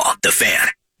The Fan.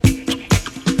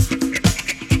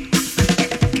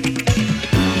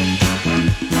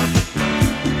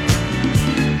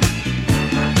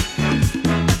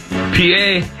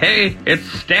 PA, hey, it's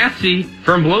Statsy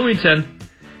from Bloomington.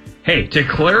 Hey, to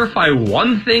clarify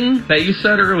one thing that you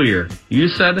said earlier, you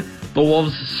said the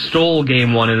Wolves stole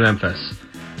Game 1 in Memphis.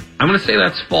 I'm going to say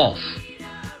that's false.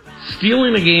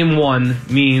 Stealing a Game 1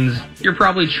 means you're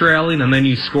probably trailing and then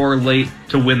you score late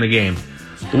to win the game.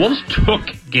 The Wolves took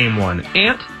Game 1.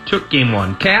 Ant took Game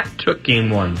 1. Cat took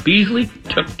Game 1. Beasley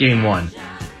took Game 1.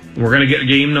 We're going to get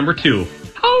game number 2.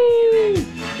 Oh!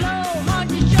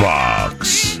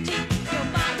 Vox.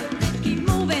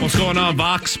 What's going on,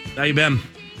 Vox? How you been?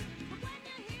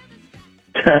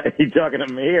 You talking to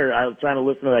me, or I was trying to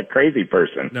listen to that crazy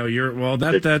person? No,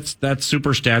 that's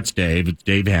Super Stats Dave. It's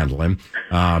Dave Handlin.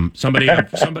 Somebody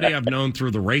I've known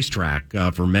through the racetrack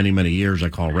for many years. I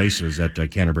call races at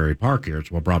Canterbury Park here. It's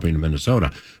probably in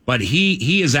Minnesota. But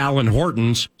he is Alan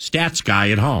Horton's stats guy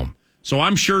at home. So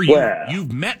I'm sure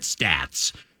you've met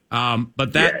Stats.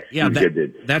 But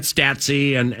that's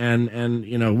Statsy, and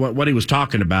you know what he was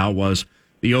talking about was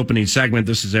the opening segment.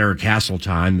 This is Eric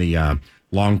Hasseltine, the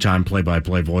longtime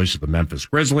play-by-play voice of the Memphis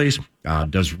Grizzlies.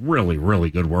 Does really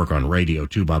good work on radio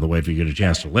too, by the way, if you get a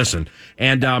chance to listen.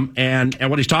 And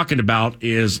what he's talking about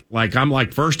is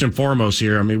I'm first and foremost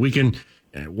here. I mean, we can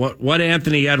what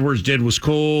Anthony Edwards did was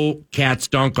cool. Cat's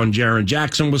dunk on Jaren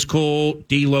Jackson was cool.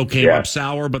 D'Lo came up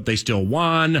sour, but they still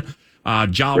won.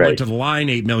 Went to the line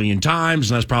 8 million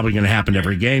times, and that's probably going to happen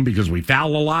every game because we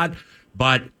foul a lot.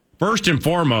 But first and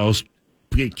foremost,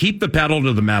 keep the pedal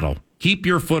to the metal. Keep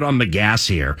your foot on the gas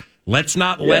here. Let's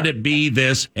not let it be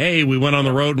this, hey, we went on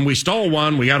the road and we stole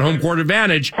one. We got home court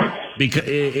advantage.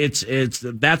 Because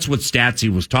that's what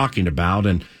Statsy was talking about.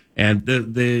 And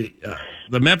the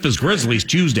Memphis Grizzlies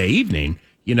Tuesday evening,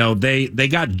 you know, they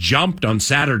got jumped on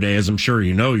Saturday, as I'm sure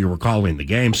you know, you were calling the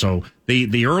game. So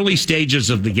the early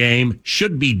stages of the game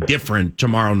should be different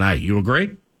tomorrow night. You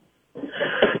agree?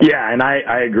 Yeah, and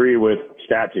I agree with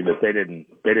Statsy that they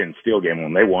didn't steal Game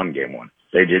 1. They won Game 1.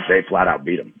 They flat out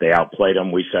beat them. They outplayed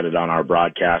them. We said it on our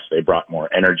broadcast. They brought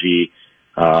more energy.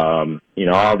 You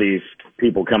know, all these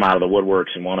people come out of the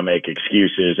woodworks and want to make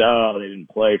excuses. Oh, they didn't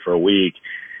play for a week.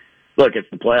 Look, it's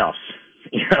the playoffs.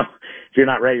 You know, if you're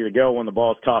not ready to go when the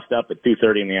ball's tossed up at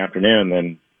 2:30 in the afternoon,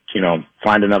 then, you know,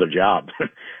 find another job.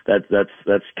 That's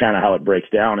kind of how it breaks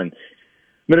down. And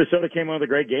Minnesota came up with a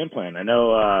great game plan. I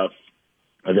know,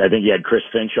 I think you had Chris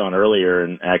Finch on earlier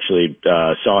and actually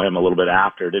saw him a little bit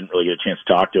after. Didn't really get a chance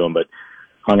to talk to him, but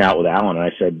hung out with Alan. And I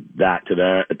said that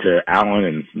to Alan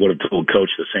and would have told Coach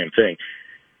the same thing.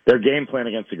 Their game plan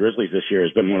against the Grizzlies this year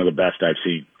has been one of the best I've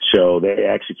seen. So they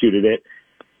executed it.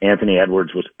 Anthony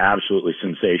Edwards was absolutely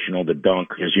sensational. The dunk,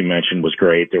 as you mentioned, was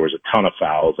great. There was a ton of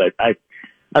fouls. I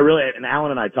really, and Alan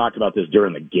and I talked about this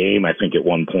during the game, I think at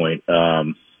one point.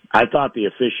 I thought the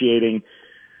officiating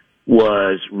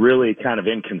was really kind of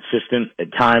inconsistent.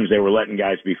 At times they were letting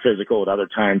guys be physical. At other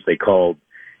times they called,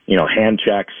 you know, hand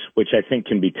checks, which I think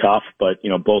can be tough, but, you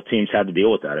know, both teams had to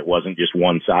deal with that. It wasn't just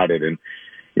one-sided. And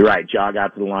you're right, Ja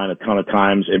got to the line a ton of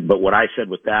times. But what I said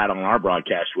with that on our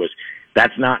broadcast was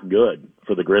that's not good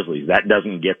for the Grizzlies. That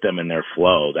doesn't get them in their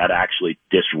flow. That actually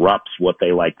disrupts what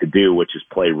they like to do, which is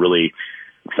play really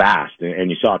fast. And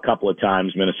you saw a couple of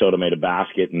times Minnesota made a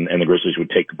basket and the Grizzlies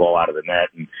would take the ball out of the net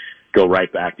and go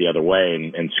right back the other way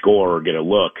and score or get a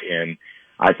look. And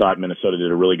I thought Minnesota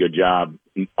did a really good job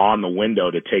on the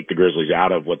window to take the Grizzlies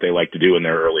out of what they like to do in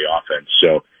their early offense.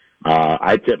 So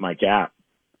I tip my cap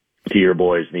to your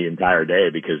boys the entire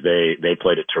day because they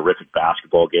played a terrific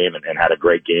basketball game and had a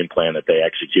great game plan that they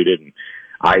executed. And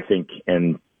I think,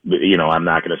 and you know, I'm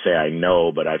not going to say I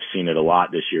know, but I've seen it a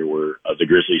lot this year where the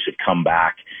Grizzlies have come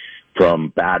back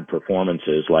from bad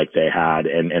performances like they had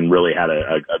and really had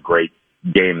a great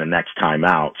game the next time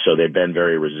out. So they've been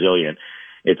very resilient.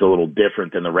 It's a little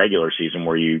different than the regular season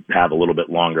where you have a little bit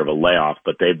longer of a layoff,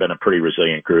 but they've been a pretty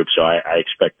resilient group. So I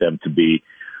expect them to be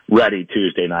ready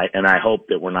Tuesday night. And I hope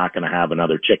that we're not going to have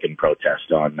another chicken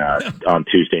protest on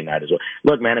Tuesday night as well.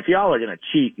 Look, man, if y'all are going to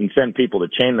cheat and send people to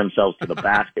chain themselves to the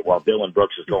basket while Dylan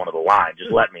Brooks is going to the line,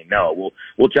 just let me know.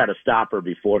 We'll try to stop her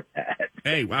before that.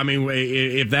 Hey, I mean,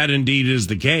 if that indeed is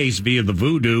the case via the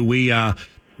voodoo,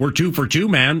 we're 2 for 2,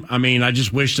 man. I mean, I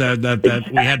just wish that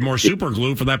we had more super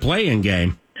glue for that play-in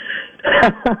game.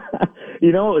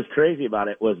 You know what was crazy about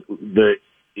it was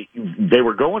they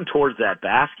were going towards that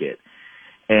basket,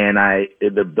 and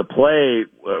the play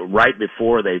right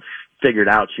before they figured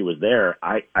out she was there,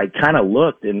 I kind of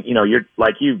looked, and you know, you're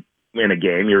like you in a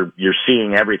game, you're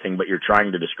seeing everything, but you're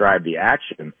trying to describe the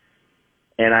action.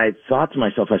 And I thought to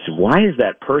myself, I said, why is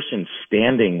that person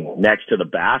standing next to the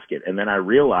basket? And then I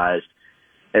realized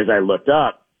as I looked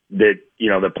up that,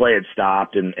 the play had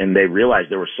stopped and they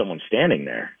realized there was someone standing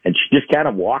there. And she just kind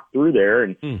of walked through there,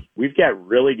 and we've got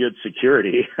really good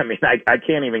security. I mean, I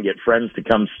can't even get friends to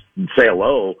come say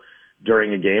hello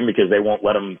during a game because they won't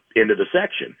let them into the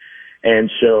section.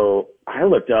 And so I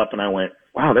looked up and I went,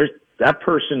 wow, that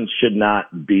person should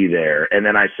not be there. And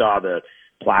then I saw the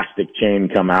plastic chain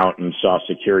come out and saw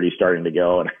security starting to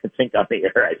go. And I think on the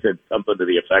air I said something to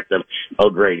the effect of,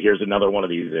 oh, great, here's another one of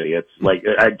these idiots. Like,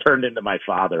 I turned into my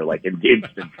father, like,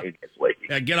 instantaneously.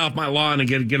 Yeah, get off my lawn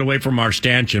and get away from our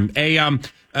stanchion. Hey,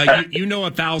 you know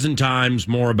 1,000 times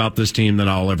more about this team than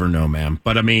I'll ever know, man.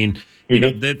 But, I mean,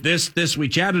 this we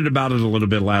chatted about it a little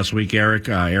bit last week, Eric.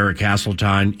 Eric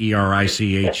Hasseltine,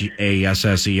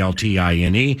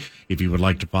 EricHasseltine. If you would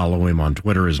like to follow him on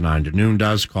Twitter, as 9 to Noon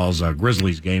does, calls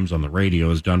Grizzlies games on the radio,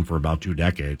 has done that for about 2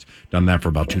 decades.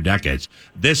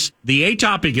 The A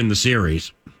topic in the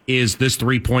series is this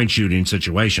 3-point shooting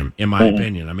situation, in my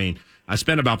opinion. I mean, I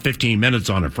spent about 15 minutes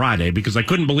on it Friday because I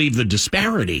couldn't believe the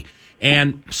disparity.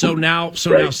 And so now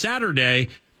Saturday,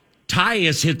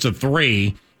 Tyus hits a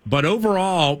 3. But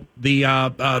overall,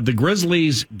 the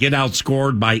Grizzlies get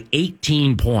outscored by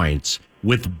 18 points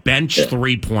with bench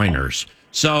 3-pointers.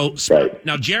 So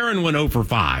now Jaren went 0 for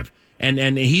 5,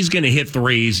 and he's going to hit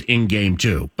threes in game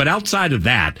 2. But outside of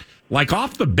that, like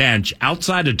off the bench,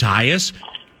 outside of Tyus,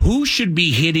 who should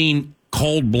be hitting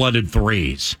cold-blooded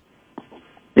threes?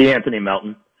 Anthony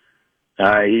Melton.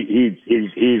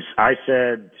 He's. I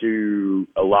said to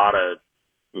a lot of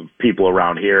people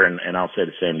around here, and I'll say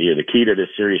the same to you. The key to this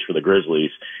series for the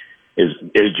Grizzlies is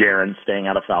Jaren staying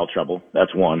out of foul trouble.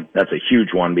 That's one. That's a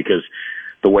huge one because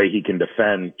the way he can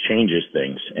defend changes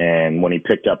things. And when he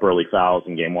picked up early fouls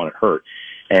in game 1, it hurt.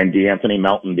 And DeAnthony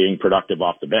Melton being productive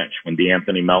off the bench. When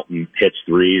DeAnthony Melton hits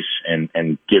threes and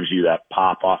gives you that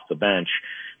pop off the bench,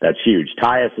 that's huge.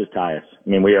 Tyus is Tyus. I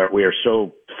mean, we are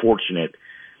so fortunate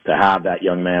to have that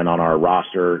young man on our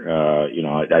roster.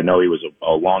 I know he was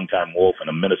a longtime Wolf and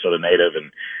a Minnesota native.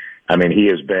 And I mean, he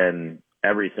has been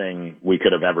everything we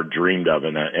could have ever dreamed of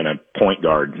in a point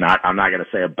guard. I'm not going to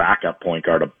say a backup point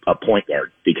guard, a point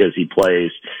guard, because he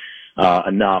plays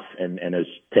enough and has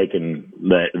taken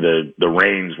the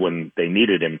reins when they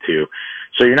needed him to.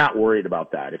 So you're not worried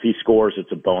about that. If he scores,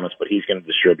 it's a bonus, but he's going to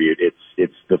distribute.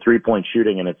 It's the 3-point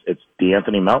shooting, and it's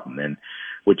DeAnthony Melton. And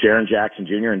with Jaren Jackson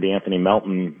Jr. and DeAnthony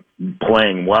Melton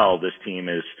playing well, this team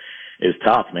is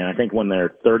tough, man. I think when they're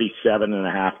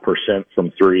 37.5%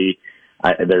 from 3,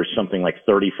 there's something like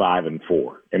 35 and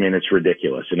 4. I mean, it's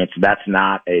ridiculous, and that's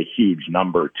not a huge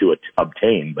number to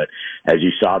obtain. But as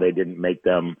you saw, they didn't make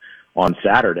them on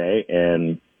Saturday,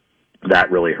 and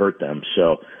that really hurt them.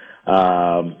 So,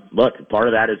 look, part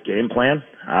of that is game plan.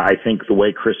 I think the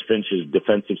way Chris Finch's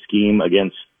defensive scheme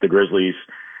against the Grizzlies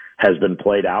has been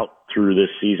played out through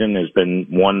this season has been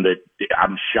one that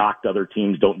I'm shocked other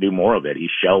teams don't do more of it. He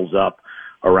shells up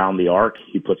around the arc.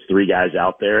 He puts 3 guys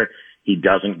out there. He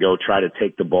doesn't go try to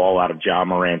take the ball out of Ja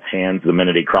Morant's hands the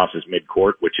minute he crosses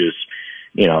midcourt, which is,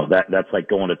 that's like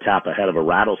going to tap a head of a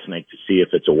rattlesnake to see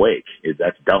if it's awake.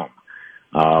 That's dumb.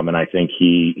 And I think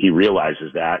he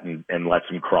realizes that and lets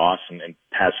him cross and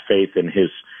has faith in his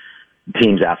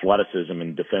team's athleticism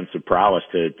and defensive prowess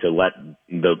to let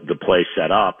the play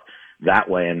set up that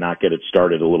way and not get it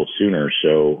started a little sooner.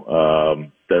 So,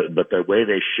 but the way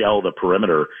they shell the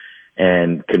perimeter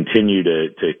and continue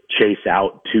to chase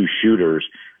out 2 shooters,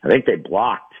 I think they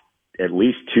blocked at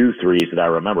least 2 threes that I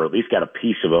remember, at least got a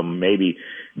piece of them, maybe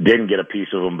didn't get a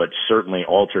piece of them, but certainly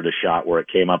altered a shot where it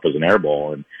came up as an air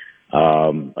ball. And,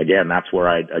 again, that's where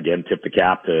I tip the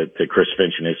cap to Chris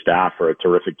Finch and his staff for a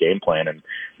terrific game plan. And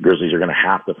Grizzlies are going to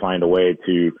have to find a way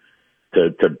to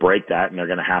break that, and they're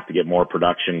going to have to get more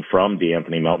production from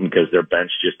DeAnthony Melton because their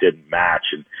bench just didn't match.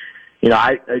 And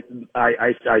I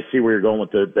see where you're going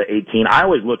with the 18. I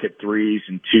always look at 3s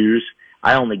and 2s.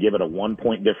 I only give it a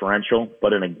 1-point differential,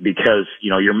 but because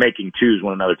you're making 2s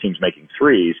when another team's making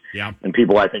 3s, yeah. And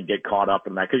people I think get caught up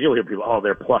in that because you'll hear people,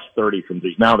 they're plus 30 from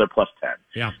 3s. Now they're plus 10.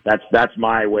 Yeah, that's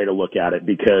my way to look at it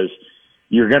because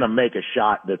you're going to make a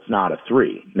shot that's not a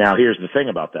 3. Now, here's the thing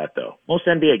about that, though. Most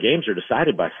NBA games are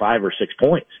decided by 5 or 6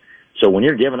 points. So when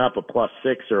you're giving up a plus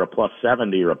 6 or a plus 7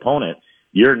 to your opponent,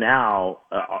 you're now,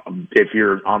 if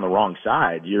you're on the wrong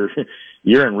side, you're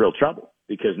in real trouble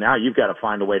because now you've got to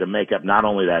find a way to make up not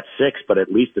only that 6, but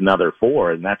at least another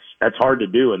 4. And that's hard to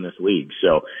do in this league.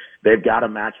 So they've got to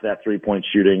match that 3-point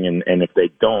shooting. And if they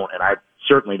don't, and I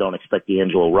certainly don't expect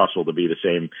D'Angelo Russell to be the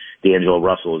same D'Angelo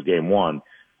Russell as game 1,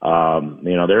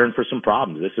 they're in for some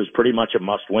problems. This is pretty much a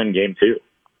must-win game 2.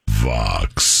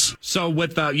 Vox. So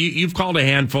with you've called a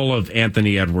handful of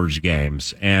Anthony Edwards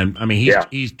games, and I mean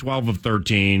he's 12 of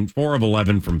 13, 4 of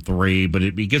 11 from 3, but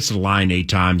he gets to the line 8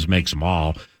 times, makes them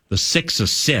all. The 6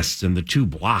 assists and the 2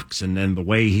 blocks, and then the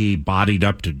way he bodied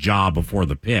up to Ja before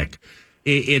the pick.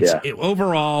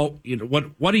 Overall, you know,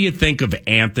 what do you think of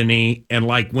Anthony? And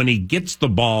like when he gets the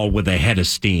ball with a head of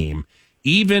steam,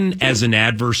 even as an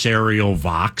adversarial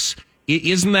Vox,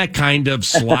 isn't that kind of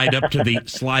slide up to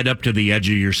the edge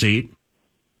of your seat?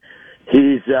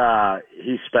 He's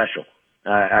special.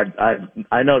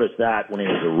 I noticed that when he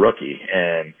was a rookie,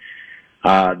 and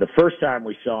the first time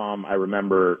we saw him, I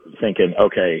remember thinking,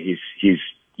 okay, he's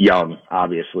young.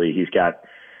 Obviously, he's got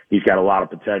a lot of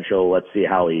potential. Let's see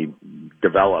how he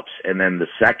develops. And then the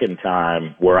second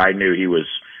time, where I knew he was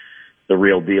the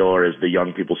real deal, or as the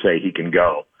young people say, he can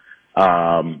go.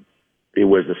 It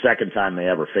was the second time they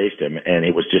ever faced him, and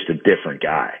he was just a different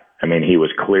guy. I mean, he was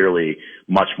clearly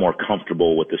much more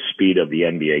comfortable with the speed of the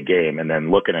NBA game. And then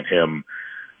looking at him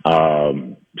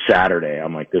Saturday,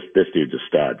 I'm like, this dude's a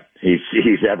stud. He's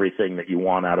everything that you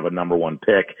want out of a number 1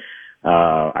 pick.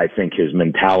 I think his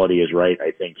mentality is right.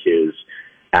 I think his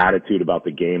attitude about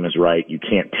the game is right. You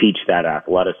can't teach that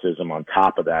athleticism. On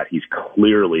top of that, he's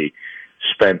clearly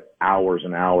spent hours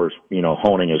and hours, you know,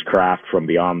 honing his craft from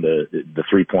beyond the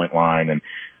 3-point line. And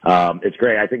it's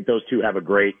great. I think those two have a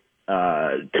great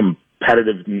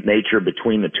competitive nature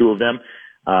between the two of them.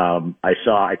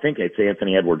 I think it's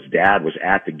Anthony Edwards' dad was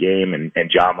at the game,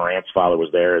 and Ja Morant's father was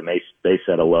there, and they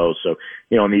said hello. So,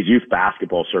 you know, in these youth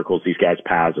basketball circles, these guys'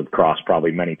 paths have crossed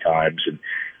probably many times.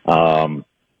 And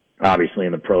obviously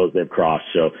in the pros they've crossed.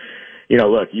 So, you know,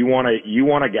 look, you want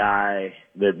a guy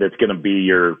that's going to be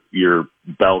your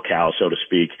bell cow, so to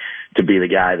speak, to be the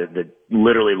guy that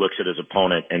literally looks at his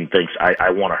opponent and thinks,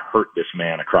 I want to hurt this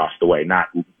man across the way, not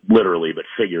literally, but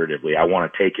figuratively. I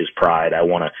want to take his pride. I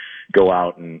want to go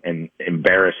out and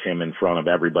embarrass him in front of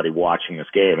everybody watching this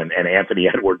game. And Anthony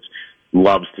Edwards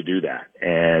loves to do that.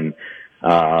 And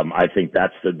I think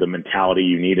that's the mentality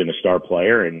you need in a star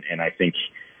player. And I think,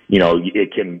 you know,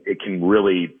 it can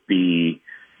really be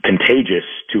contagious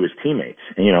to his teammates.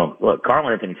 And, you know, look,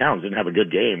 Karl-Anthony Towns didn't have a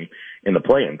good game in the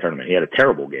play-in tournament. He had a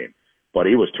terrible game, but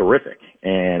he was terrific.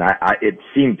 And it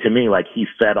seemed to me like he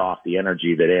fed off the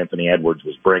energy that Anthony Edwards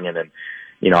was bringing. And,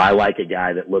 you know, I like a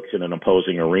guy that looks in an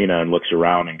opposing arena and looks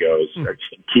around and goes,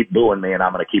 keep booing me, and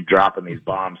I'm going to keep dropping these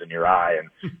bombs in your eye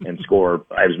and score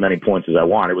as many points as I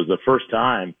want. It was the first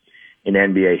time in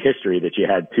NBA history that you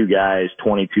had two guys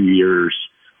 22 years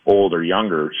old or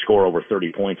younger score over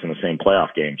 30 points in the same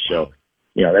playoff game. So,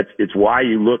 you know, it's why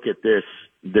you look at this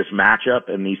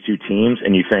matchup and these two teams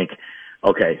and you think,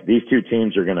 okay, these two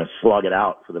teams are going to slug it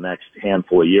out for the next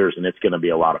handful of years, and it's going to be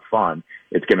a lot of fun.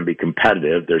 It's going to be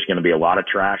competitive. There's going to be a lot of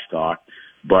trash talk,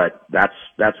 but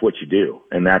that's what you do,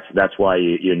 and that's why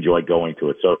you enjoy going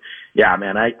to it. So, yeah,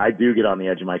 man, I do get on the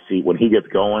edge of my seat when he gets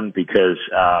going because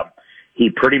he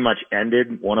pretty much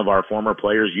ended one of our former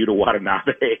players, Yuta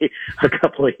Watanabe, a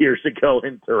couple of years ago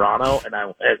in Toronto, and I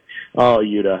went, "Oh,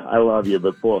 Yuta, I love you,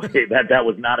 but boy, that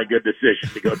was not a good decision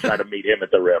to go try to meet him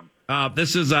at the rim."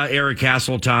 This is Eric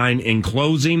Hasseltine. In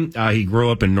closing, he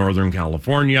grew up in Northern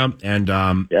California and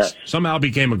somehow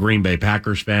became a Green Bay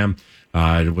Packers fan.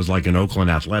 It was like an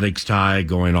Oakland Athletics tie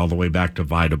going all the way back to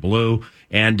Vida Blue.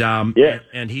 And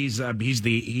he's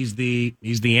the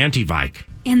anti-Vike.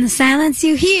 And the silence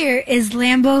you hear is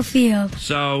Lambeau Field.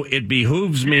 So it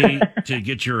behooves me to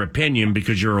get your opinion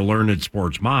because you're a learned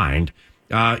sports mind.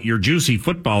 Your juicy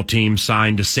football team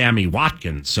signed Sammy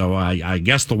Watkins. So I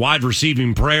guess the wide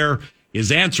receiving prayer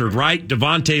is answered, right?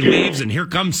 Devontae leaves, and here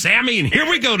comes Sammy, and here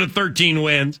we go to 13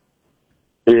 wins.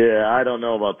 Yeah, I don't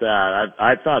know about that.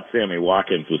 I thought Sammy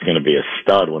Watkins was going to be a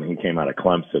stud when he came out of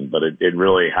Clemson, but it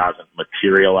really hasn't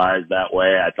materialized that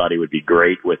way. I thought he would be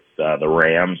great with the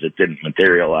Rams. It didn't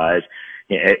materialize.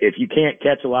 If you can't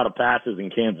catch a lot of passes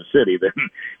in Kansas City, then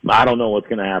I don't know what's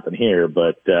going to happen here.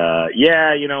 But,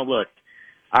 yeah, you know, look,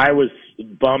 I was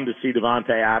bummed to see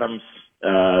Devontae Adams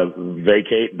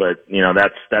vacate, but, you know,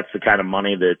 that's the kind of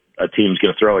money that a team's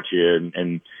going to throw at you,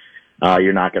 and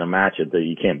you're not going to match it. That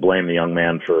you can't blame the young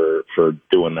man for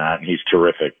doing that, and he's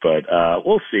terrific. But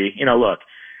we'll see. You know, look,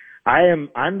 I'm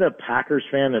the Packers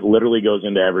fan that literally goes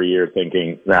into every year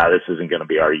thinking, this isn't going to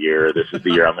be our year. This is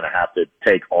the year I'm going to have to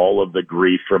take all of the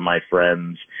grief from my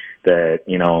friends that,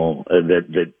 you know,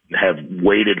 that have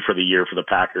waited for the year for the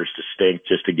Packers to stink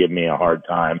just to give me a hard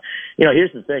time. You know,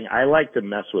 here's the thing. I like to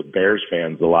mess with Bears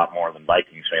fans a lot more than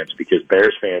Vikings fans because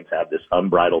Bears fans have this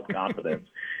unbridled confidence.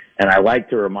 And I like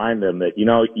to remind them that, you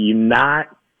know, you're not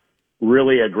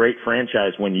really a great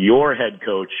franchise when your head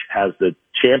coach has the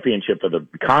championship of the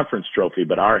conference trophy,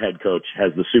 but our head coach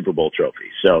has the Super Bowl trophy.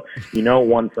 So,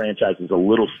 one franchise is a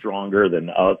little stronger than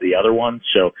the other one.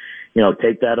 So,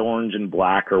 take that orange and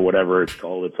black or whatever it's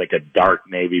called. It's like a dark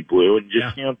navy blue and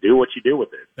just, do what you do with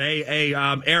it. Hey,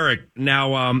 Eric, now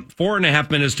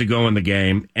 4.5 minutes to go in the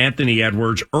game. Anthony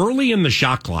Edwards, early in the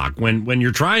shot clock, when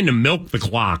you're trying to milk the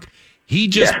clock, he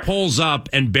just pulls up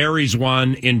and buries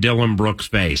one in Dylan Brooks'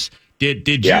 face. Did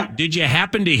you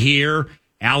happen to hear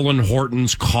Alan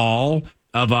Horton's call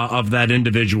of that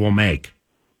individual make?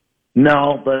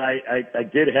 No, but I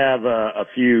did have a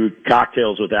few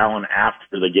cocktails with Alan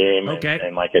after the game,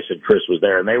 and like I said, Chris was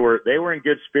there, and they were in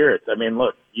good spirits. I mean,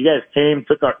 look, you guys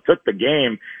took the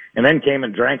game, and then came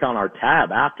and drank on our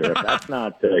tab after. If that's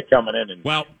not coming in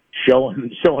and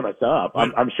showing us up,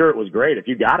 I'm sure it was great. If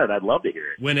you got it, I'd love to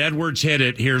hear it. When Edwards hit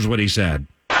it, here's what he said.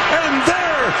 And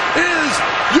there is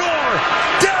your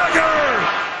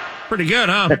dagger! Pretty good,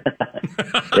 huh?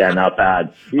 Yeah, not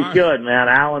bad. He's good, man.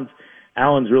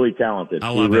 Alan's really talented.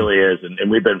 He really is, and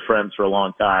we've been friends for a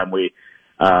long time. We,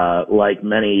 like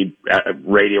many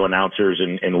radio announcers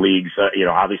in leagues,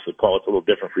 obviously, Paul, it's a little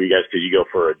different for you guys because you go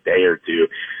for a day or two.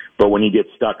 But when you get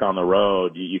stuck on the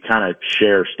road, you kind of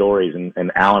share stories.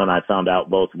 And Alan and I found out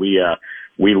both we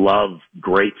love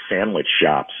great sandwich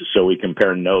shops. So we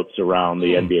compare notes around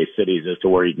the NBA cities as to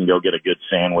where you can go get a good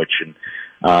sandwich. And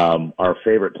our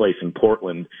favorite place in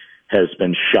Portland has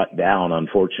been shut down,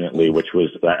 unfortunately, which was,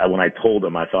 when I told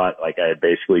him, I thought like I had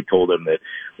basically told him that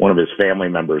one of his family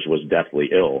members was deathly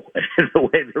ill, the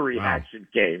way the reaction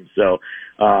came. So,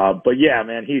 but yeah,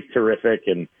 man, he's terrific.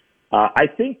 And I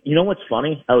think, what's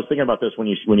funny? I was thinking about this when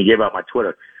you gave out my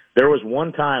Twitter. There was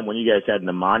one time when you guys had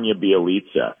Nemanja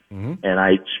Bjelica, and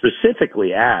I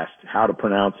specifically asked how to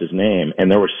pronounce his name, and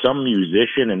there was some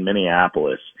musician in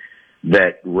Minneapolis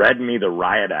that read me the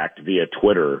riot act via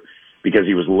Twitter because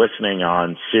he was listening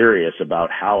on Sirius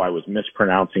about how I was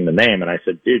mispronouncing the name. And I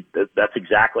said, dude, that's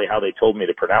exactly how they told me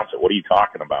to pronounce it. What are you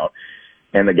talking about?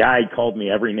 And the guy called me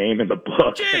every name in the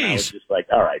book. Jeez. And I was just like,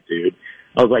 all right, dude.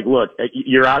 I was like, look,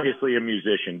 you're obviously a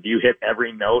musician. Do you hit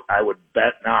every note? I would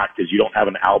bet not, because you don't have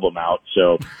an album out.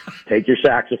 So take your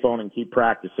saxophone and keep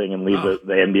practicing and leave the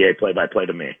NBA play-by-play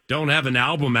to me. Don't have an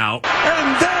album out.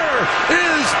 And there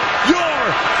is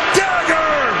your dagger!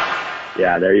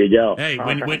 Yeah, there you go. Hey,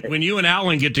 when you and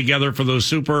Alan get together for those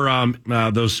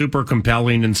super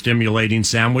compelling and stimulating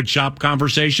sandwich shop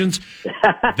conversations,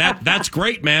 that's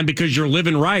great, man, because you're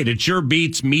living right. It sure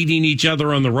beats meeting each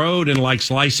other on the road and like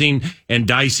slicing and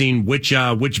dicing which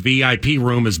VIP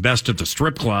room is best at the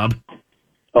strip club.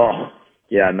 Oh,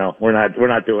 yeah, no, we're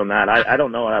not doing that. I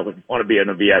don't know. I would want to be in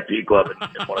a VIP club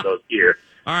in one of those here.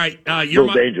 All right,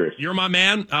 dangerous. You're my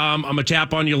man. I'm gonna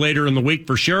tap on you later in the week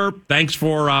for sure. Thanks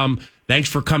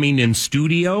for coming in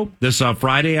studio this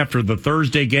Friday after the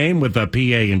Thursday game with PA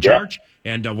in charge,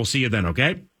 and we'll see you then.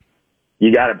 Okay.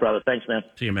 You got it, brother. Thanks, man.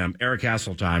 See you, man. Eric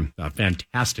Hasseltine,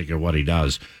 fantastic at what he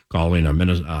does, calling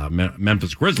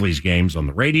Memphis Grizzlies games on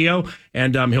the radio,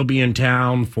 and he'll be in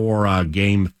town for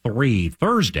Game 3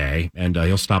 Thursday, and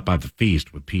he'll stop by the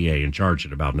Feast with PA in charge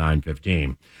at about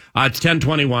 9:15. It's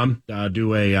 10:21.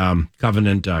 Do a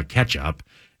Covenant catch-up.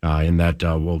 In that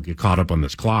we'll get caught up on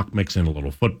this clock, mix in a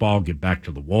little football, get back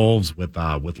to the Wolves with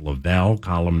Lavelle,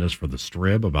 columnist for the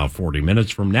Strib, about 40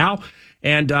 minutes from now.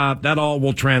 And that all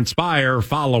will transpire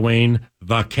following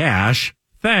the cash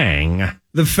thing.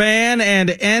 The Fan and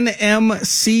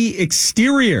NMC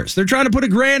Exteriors. They're trying to put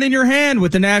 $1,000 in your hand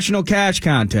with the National Cash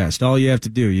Contest. All you have to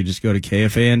do, you just go to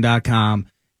KFAN.com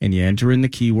and you enter in the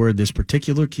keyword. This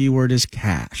particular keyword is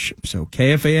cash. So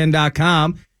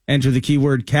KFAN.com. Enter the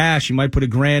keyword cash. You might put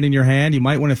 $1,000 in your hand. You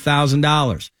might win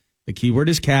 $1,000. The keyword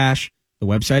is cash. The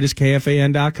website is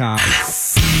KFAN.com.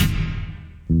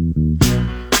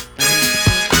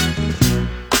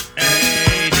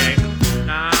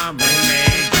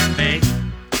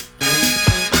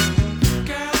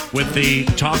 With the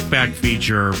TalkBack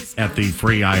feature at the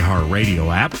free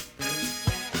iHeartRadio app,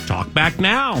 talk back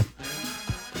now.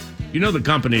 You know the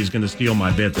company is going to steal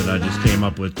my bit that I just came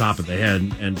up with top of the head,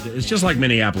 and it's just like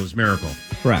Minneapolis Miracle.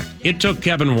 Correct. It took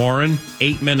Kevin Warren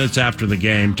 8 minutes after the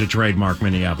game to trademark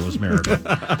Minneapolis Miracle.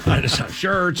 I just have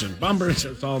shirts and bumpers,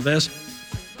 it's all this.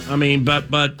 I mean, but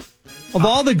of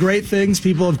all the great things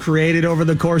people have created over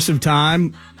the course of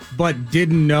time, but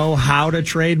didn't know how to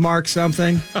trademark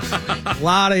something, a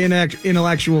lot of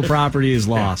intellectual property is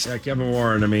lost. Yeah, Kevin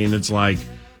Warren, I mean, it's like,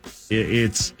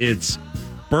 it's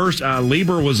First,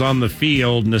 Lieber was on the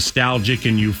field, nostalgic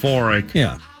and euphoric.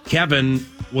 Yeah. Kevin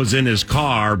was in his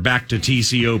car back to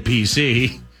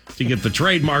TCOPC to get the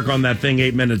trademark on that thing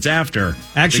 8 minutes after.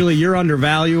 Actually, you're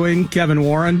undervaluing Kevin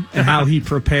Warren and how he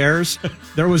prepares.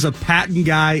 There was a patent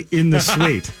guy in the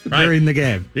suite during the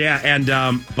game. Yeah, and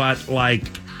but like,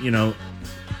 you know,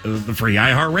 the free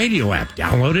iHeartRadio app,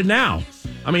 download it now.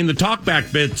 I mean, the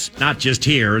talkback bit's not just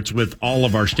here; it's with all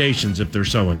of our stations if they're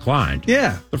so inclined.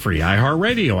 Yeah, the free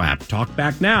iHeartRadio app,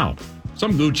 talkback now.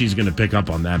 Some Gucci's going to pick up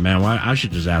on that, man. Well, I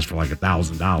should just ask for like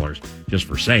 $1,000 just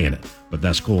for saying it. But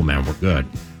that's cool, man. We're good.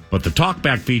 But the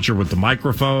talkback feature with the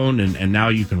microphone, and now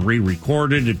you can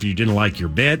re-record it if you didn't like your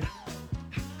bit.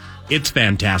 It's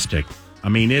fantastic. I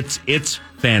mean, it's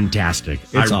fantastic.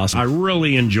 It's awesome. I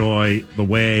really enjoy the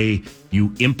way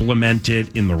you implement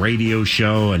it in the radio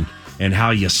show and how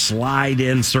you slide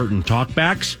in certain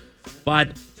talkbacks.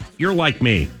 But you're like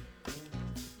me.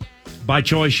 By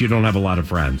choice, you don't have a lot of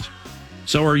friends.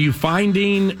 So are you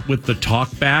finding with the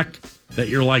talkback that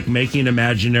you're like making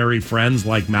imaginary friends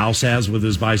like Mouse has with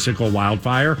his bicycle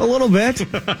Wildfire? A little bit.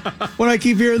 When I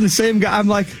keep hearing the same guy, I'm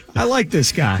like, I like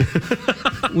this guy.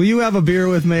 Will you have a beer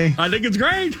with me? I think it's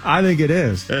great. I think it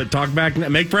is.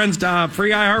 Talkback, make friends,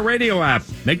 free iHeartRadio app.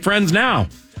 Make friends now.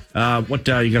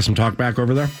 You got some talkback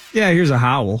over there? Yeah, here's a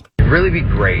howl. It'd really be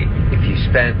great if you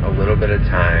spent a little bit of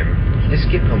time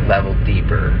just getting a level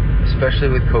deeper, especially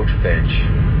with Coach Finch.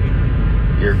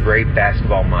 You're a great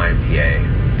basketball mind, PA,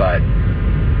 but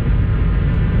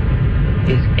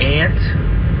is Ant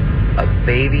a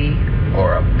baby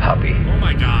or a puppy? Oh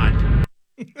my God!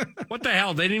 What the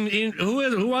hell? They didn't.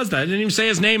 Who was that? They didn't even say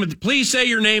his name. Please say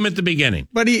your name at the beginning.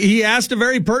 But he asked a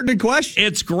very pertinent question.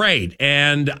 It's great,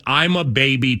 and I'm a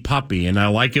baby puppy, and I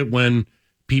like it when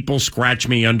people scratch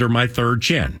me under my third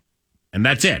chin, and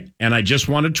that's it. And I just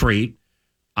want a treat.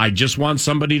 I just want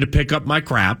somebody to pick up my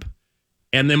crap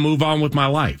and then move on with my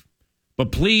life.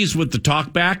 But please, with the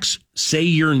talkbacks, say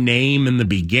your name in the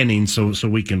beginning so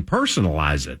we can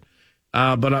personalize it.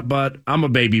 But I'm a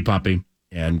baby puppy,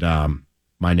 and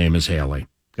my name is Haley.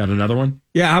 Got another one?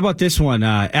 Yeah, how about this one?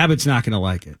 Abbott's not going to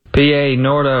like it. PA,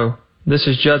 Nordo, this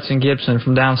is Judson Gibson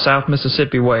from down South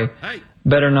Mississippi way. Hey.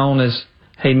 Better known as,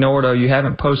 hey, Nordo, you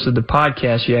haven't posted the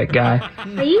podcast yet, guy.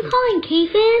 Are you calling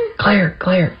K-Fan?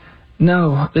 Claire.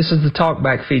 No, this is the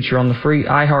talkback feature on the free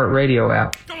iHeartRadio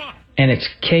app. And it's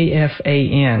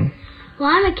KFAN. Well,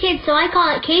 I'm a kid, so I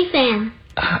call it K-Fan.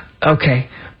 Okay.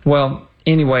 Well,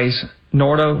 anyways,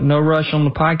 Nordo, no rush on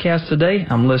the podcast today.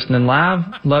 I'm listening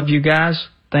live. Love you guys.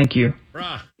 Thank you.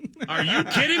 Bruh, are you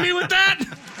kidding me with that?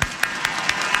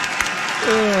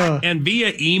 And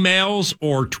via emails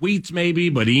or tweets maybe,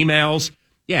 but emails.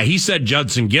 Yeah, he said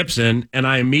Judson Gibson, and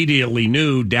I immediately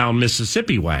knew down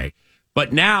Mississippi way.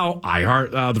 But now,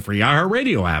 the free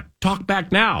iHeartRadio app, talk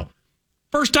back now.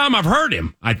 First time I've heard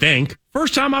him, I think.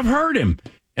 First time I've heard him.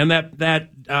 And that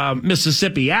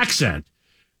Mississippi accent.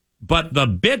 But the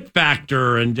bit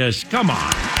factor and just, come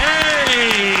on.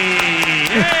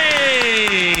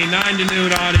 Hey, 9 to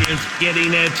noon audience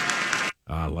getting it.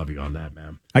 I love you on that,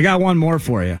 man. I got one more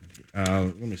for you.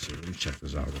 Let me see. Let me check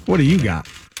this out. What do you got?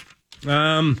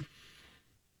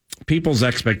 People's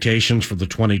expectations for the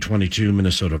 2022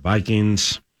 Minnesota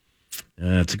Vikings.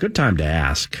 It's a good time to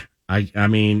ask. I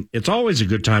mean, it's always a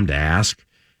good time to ask,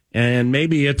 and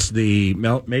maybe it's the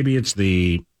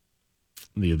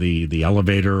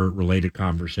elevator related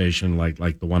conversation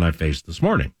like the one I faced this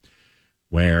morning,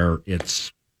 where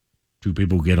it's two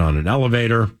people get on an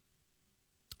elevator.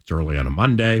 It's early on a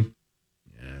Monday.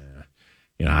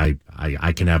 I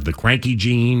can have the cranky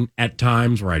gene at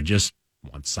times where I just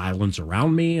want silence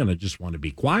around me and I just want to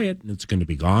be quiet, and it's going to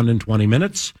be gone in 20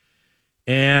 minutes.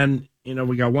 And,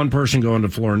 we got one person going to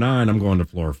floor 9. I'm going to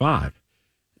floor 5.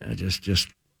 I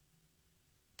just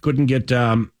couldn't get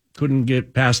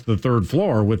past the third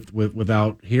floor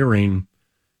without hearing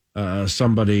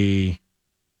somebody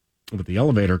with the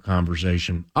elevator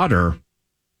conversation utter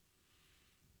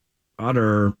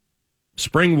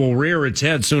spring will rear its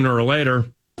head sooner or later.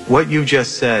 What you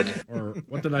just said. Or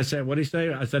what did I say? What did he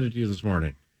say? I said it to you this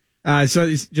morning. So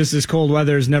it's just this cold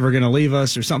weather is never going to leave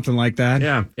us or something like that.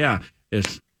 Yeah.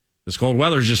 This cold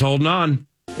weather's just holding on.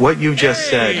 What you just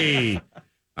said.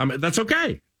 That's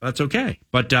okay. That's okay.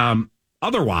 But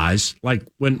otherwise, like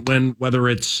when whether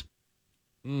it's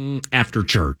after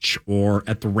church or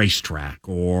at the racetrack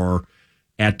or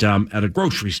at a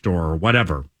grocery store or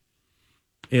whatever,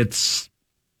 it's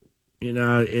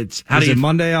it's Is it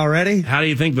Monday already? How do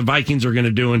you think the Vikings are going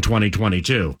to do in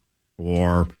 2022?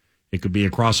 Or it could be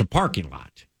across a parking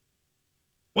lot.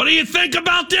 What do you think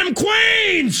about them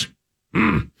Queens?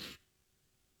 How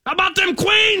about them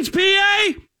Queens,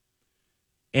 PA?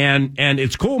 And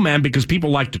it's cool, man, because people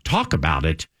like to talk about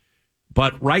it,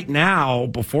 But right now,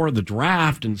 before the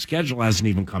draft and the schedule hasn't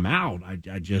even come out,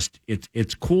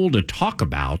 it's cool to talk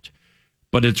about,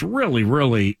 but it's really,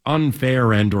 really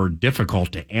unfair and or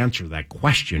difficult to answer that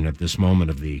question at this moment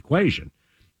of the equation.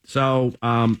 So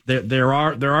there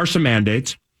are some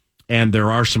mandates, and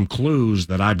there are some clues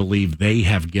that I believe they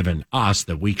have given us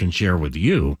that we can share with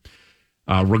you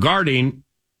regarding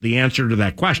the answer to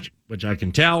that question, which I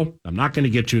can tell I'm not going to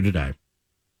get to today.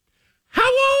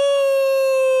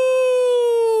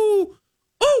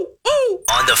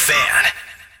 On the Fan.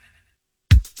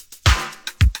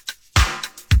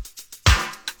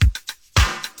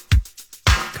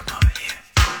 Come on here.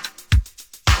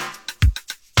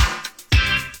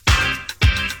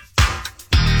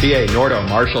 PA, Nordo,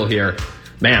 Marshall here.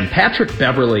 Man, Patrick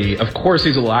Beverley, of course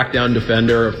he's a lockdown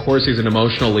defender, of course he's an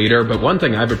emotional leader, but one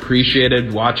thing I've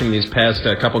appreciated watching these past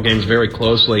couple games very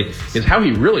closely is how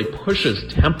he really pushes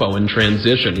tempo in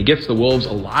transition. He gets the Wolves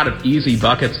a lot of easy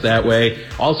buckets that way,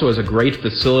 also is a great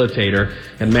facilitator.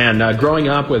 And man, growing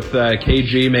up with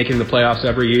KG making the playoffs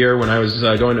every year when I was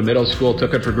going to middle school,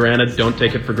 took it for granted, don't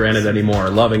take it for granted anymore,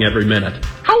 loving every minute.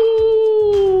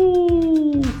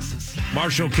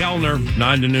 Marshall Kellner,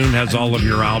 9 to noon, has all of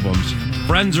your albums.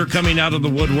 Friends are coming out of the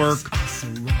woodwork.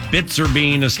 Bits are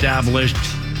being established.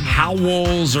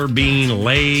 Howls are being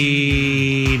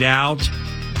laid out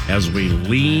as we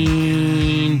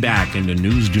lean back into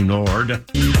News du Nord.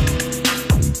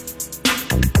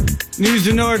 News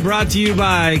du Nord brought to you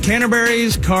by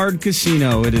Canterbury's Card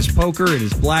Casino. It is poker, it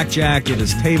is blackjack, it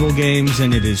is table games,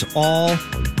 and it is all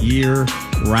year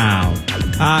round.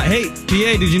 Hey,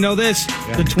 PA, did you know this?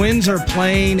 Yeah. The Twins are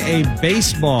playing a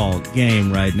baseball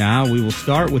game right now. We will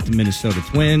start with the Minnesota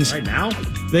Twins. Right now?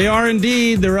 They are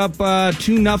indeed. They're up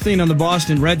 2-0 on the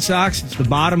Boston Red Sox. It's the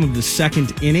bottom of the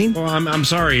second inning. Well, I'm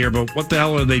sorry here, but what the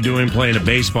hell are they doing playing a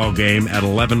baseball game at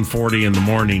 11:40 in the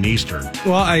morning Eastern?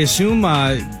 Well, I assume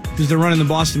because they're running the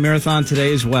Boston Marathon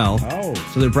today as well. Oh.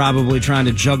 So they're probably trying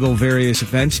to juggle various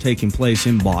events taking place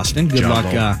in Boston. Good luck,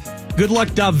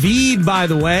 David, by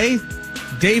the way.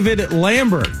 David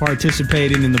Lambert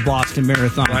participating in the Boston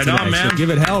Marathon right today. On, man. So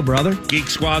give it hell, brother. Geek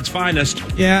Squad's finest.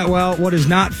 Yeah, well, what is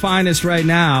not finest right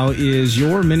now is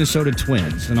your Minnesota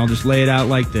Twins. And I'll just lay it out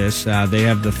like this. They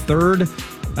have the third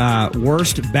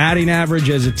worst batting average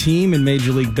as a team in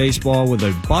Major League Baseball with a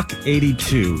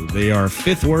 .182. They are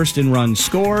fifth worst in runs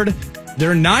scored.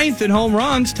 They're ninth in home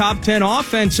runs, top 10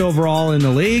 offense overall in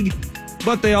the league.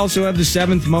 But they also have the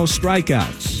seventh most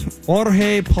strikeouts.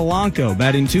 Jorge Polanco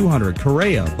batting 200.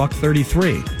 Correa,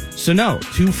 .133. Sano,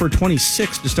 2 for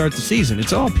 26 to start the season.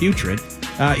 It's all putrid.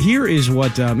 Here is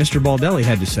what Mr. Baldelli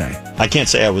had to say. I can't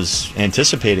say I was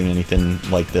anticipating anything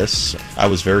like this. I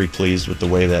was very pleased with the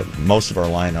way that most of our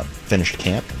lineup finished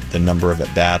camp, the number of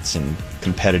at-bats and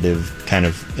competitive kind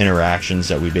of interactions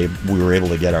that we were able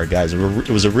to get our guys. It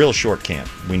was a real short camp,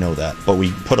 we know that, but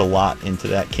we put a lot into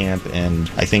that camp, and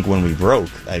I think when we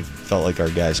broke, I felt like our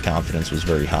guys' confidence was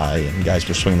very high, and guys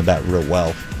were swinging the bat real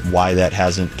well. Why that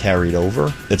hasn't carried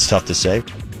over, it's tough to say.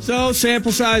 So,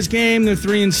 sample size game. They're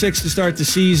 3-6 to start the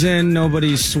season.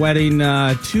 Nobody's sweating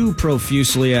too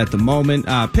profusely at the moment.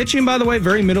 Pitching, by the way,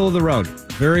 very middle of the road.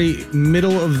 Very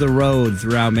middle of the road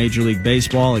throughout Major League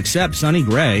Baseball, except Sonny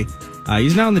Gray.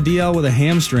 He's now in the DL with a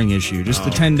hamstring issue, just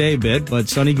the 10-day bit. But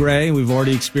Sonny Gray, we've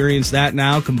already experienced that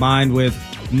now, combined with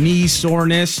knee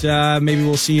soreness. Maybe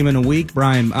we'll see him in a week.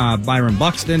 Byron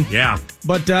Buxton. Yeah.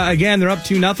 But again, they're up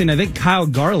 2-0. I think Kyle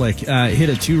Garlick hit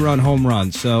a 2-run home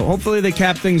run. So hopefully they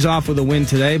cap things off with a win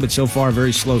today, but so far,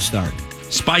 very slow start.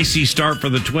 Spicy start for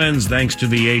the Twins, thanks to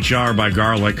the HR by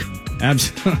Garlick.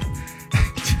 Absolutely.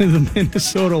 To the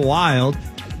Minnesota Wild.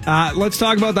 Let's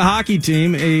talk about the hockey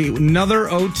team. Another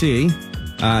OT.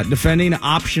 Defending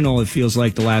optional, it feels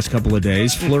like, the last couple of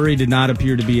days. Fleury did not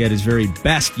appear to be at his very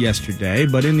best yesterday,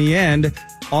 but in the end,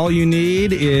 all you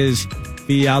need is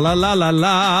Fiala la la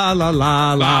la la la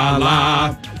la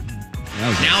la.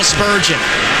 Now Spurgeon.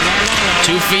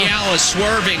 To Fiala,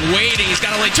 swerving, waiting. He's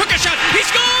got a lane. Took a shot. He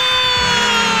scored!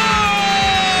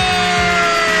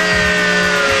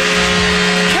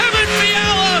 Kevin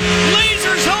Fiala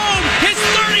lasers home his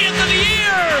 30th of the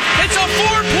year. It's a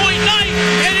 4-point night,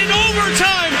 and in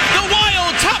overtime, the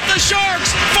Wild top the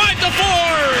Sharks 5-4.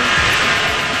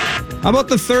 How about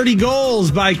the 30 goals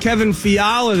by Kevin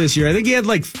Fiala this year? I think he had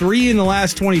like 3 in the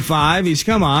last 25. He's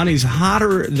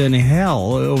hotter than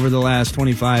hell over the last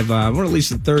 25, or at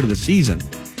least a third of the season.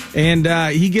 And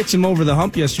he gets him over the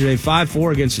hump yesterday,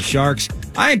 5-4 against the Sharks.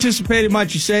 I anticipated,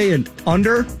 might you say, an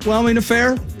underwhelming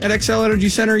affair at XL Energy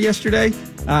Center yesterday.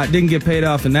 Didn't get paid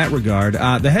off in that regard.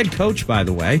 The head coach, by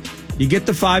the way, you get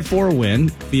the 5-4 win.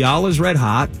 Fiala's red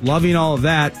hot, loving all of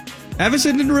that.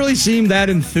 Everson didn't really seem that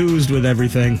enthused with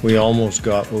everything. We almost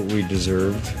got what we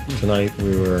deserved tonight.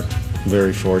 We were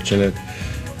very fortunate,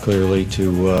 clearly,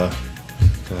 to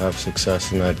have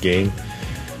success in that game.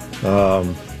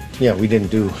 We didn't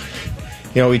do.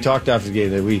 We talked after the game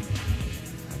that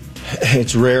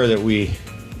it's rare that we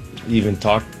even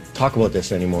talk about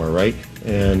this anymore, right?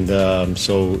 And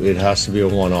so it has to be a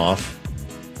one-off.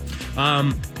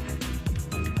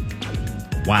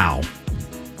 Wow.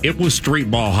 It was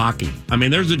street ball hockey. I mean,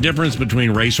 there's a difference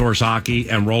between racehorse hockey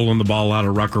and rolling the ball out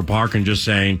of Rucker Park and just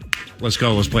saying, let's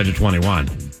go, let's play to 21.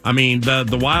 I mean,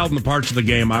 the Wild and the parts of the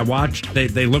game I watched,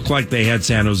 they looked like they had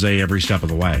San Jose every step of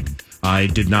the way. I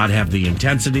did not have the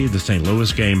intensity the St.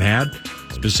 Louis game had.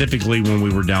 Specifically, when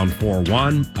we were down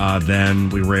 4-1, then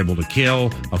we were able to kill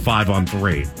a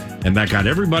 5-on-3. And that got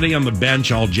everybody on the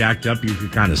bench all jacked up. You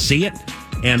could kind of see it.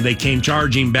 And they came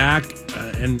charging back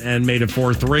and made it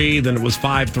 4-3. Then it was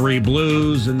 5-3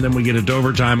 Blues. And then we get into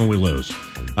overtime and we lose.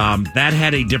 That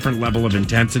had a different level of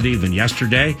intensity than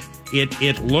yesterday.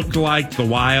 It looked like the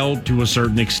Wild to a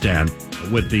certain extent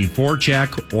with the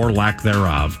forecheck or lack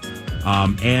thereof.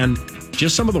 And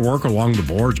just some of the work along the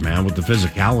boards, man, with the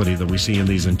physicality that we see in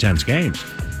these intense games.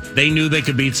 They knew they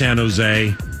could beat San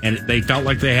Jose, and they felt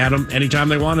like they had them anytime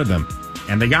they wanted them,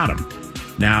 and they got them.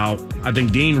 Now, I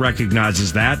think Dean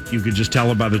recognizes that. You could just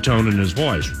tell it by the tone in his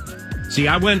voice. See,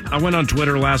 I went on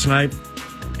Twitter last night,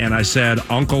 and I said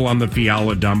Uncle on the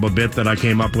Fiala Dumba bit that I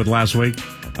came up with last week.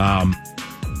 And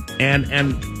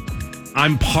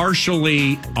I'm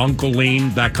partially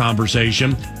uncling that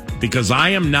conversation because I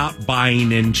am not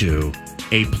buying into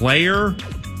a player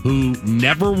who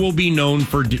never will be known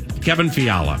for Kevin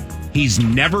Fiala. He's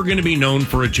never going to be known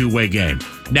for a two-way game.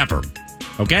 Never.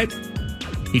 Okay?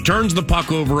 He turns the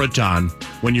puck over a ton.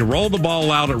 When you roll the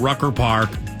ball out at Rucker Park,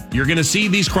 you're going to see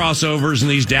these crossovers and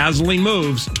these dazzling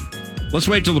moves. Let's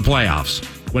wait till the playoffs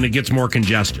when it gets more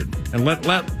congested. And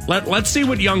let's see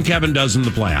what young Kevin does in the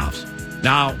playoffs.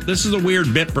 Now, this is a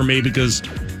weird bit for me because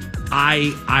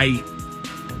I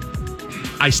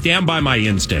stand by my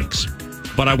instincts,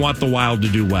 but I want the Wild to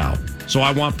do well. So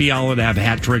I want Fiala to have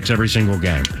hat tricks every single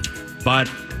game. But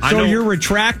So you're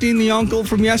retracting the uncle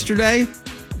from yesterday?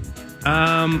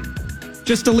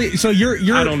 Just delete. So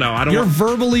you're I don't know. You're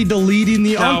verbally deleting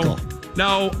the uncle.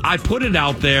 No, I put it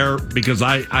out there because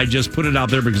I just put it out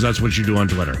there because that's what you do on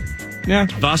Twitter. Yeah.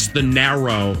 Thus the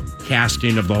narrow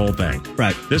casting of the whole thing.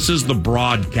 Right. This is the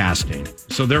broadcasting.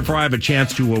 So therefore I have a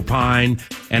chance to opine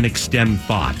and extend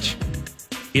thought.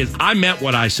 I meant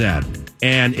what I said.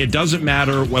 And it doesn't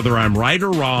matter whether I'm right or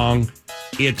wrong.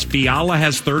 It's Fiala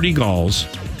has 30 goals,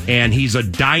 and he's a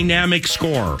dynamic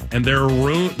scorer. And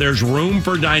there's room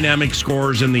for dynamic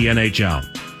scorers in the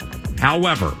NHL.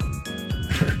 However,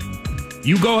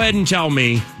 you go ahead and tell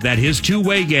me that his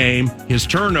two-way game, his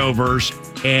turnovers,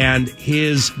 and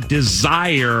his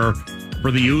desire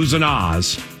for the oohs and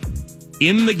ahs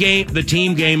in the game, the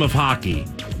team game of hockey,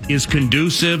 is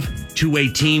conducive to a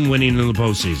team winning in the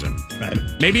postseason. Right.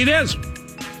 Maybe it is.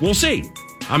 We'll see.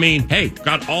 I mean, hey,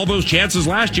 got all those chances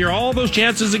last year, all those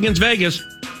chances against Vegas.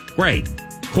 Great.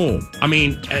 Cool. I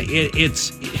mean,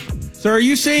 it's... So are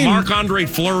you saying... Marc-Andre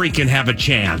Fleury can have a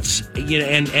chance,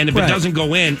 and if it doesn't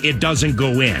go in, it doesn't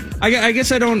go in. I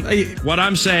guess I don't... What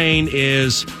I'm saying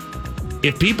is,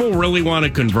 if people really want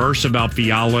to converse about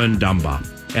Fiala and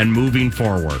Dumba and moving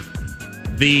forward,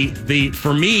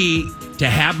 for me to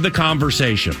have the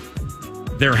conversation,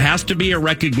 there has to be a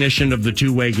recognition of the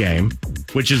two-way game,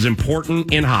 which is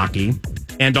important in hockey,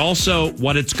 and also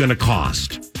what it's going to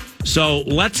cost. So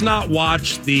let's not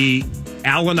watch the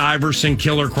Allen Iverson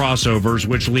killer crossovers,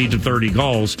 which lead to 30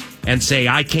 goals, and say,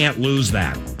 I can't lose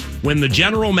that. When the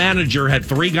general manager had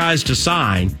 3 guys to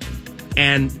sign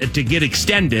and to get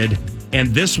extended, and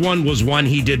this one was one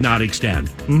he did not extend.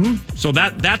 Mm-hmm. So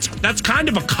that's kind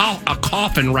of a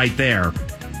coffin right there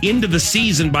into the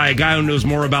season by a guy who knows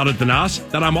more about it than us,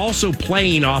 that I'm also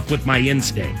playing off with my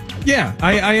instinct. Yeah,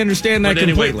 I understand that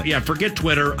completely. Anyway, yeah, forget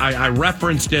Twitter. I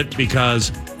referenced it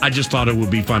because I just thought it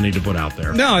would be funny to put out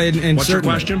there. No, and what's your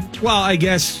question? Well, I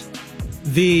guess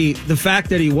the fact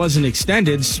that he wasn't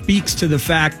extended speaks to the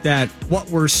fact that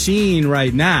what we're seeing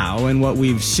right now and what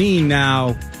we've seen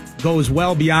now goes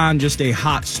well beyond just a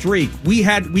hot streak. We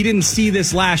didn't see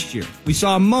this last year. We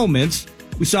saw moments.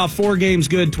 We saw 4 games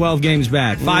good, 12 games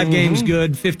bad, 5 games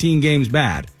good, 15 games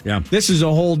bad. Yeah. This is a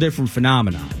whole different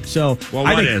phenomenon. So, well,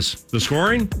 what is the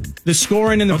scoring? The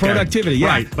scoring and the productivity. Yeah.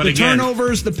 Right, but the again,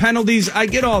 turnovers, the penalties, I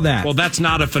get all that. Well, that's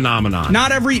not a phenomenon.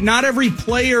 Not every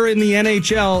player in the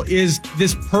NHL is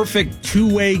this perfect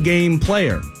two-way game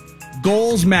player.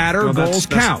 Goals matter, goals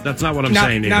count. That's not what I'm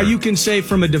saying either. Now, you can say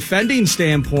from a defending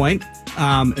standpoint,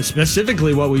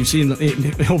 specifically what we've seen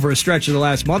over a stretch of the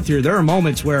last month here, there are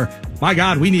moments where, my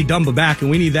God, we need Dumba back, and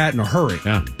we need that in a hurry.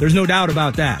 Yeah. There's no doubt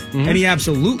about that. Mm-hmm. And he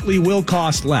absolutely will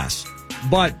cost less.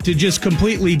 But to just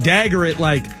completely dagger it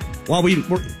like, well,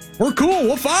 we're cool,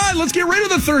 we're fine, let's get rid of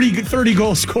the 30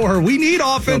 goal scorer. We need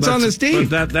offense on this team.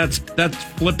 That's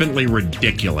flippantly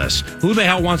ridiculous. Who the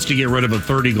hell wants to get rid of a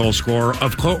 30 goal scorer?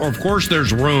 Of course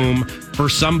there's room for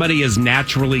somebody as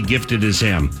naturally gifted as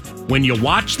him. When you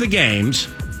watch the games,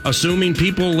 assuming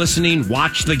people listening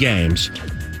watch the games,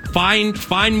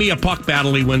 find me a puck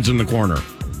battle he wins in the corner.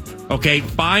 Okay,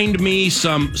 find me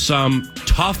some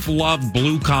tough love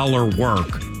blue collar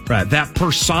work that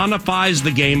personifies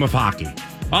the game of hockey.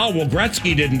 Oh, well,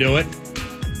 Gretzky didn't do it.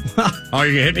 Oh, you're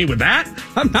going to hit me with that?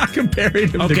 I'm not comparing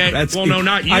him to Gretzky. Well, no,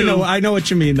 not you. I know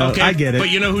what you mean, though. Okay. I get it.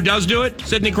 But you know who does do it?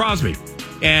 Sidney Crosby.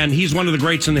 And he's one of the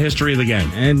greats in the history of the game.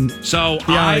 And so,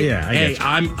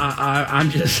 I'm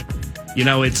just,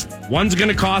 it's one's going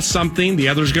to cost something, the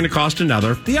other's going to cost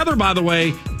another. The other, by the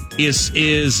way,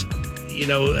 is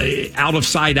out of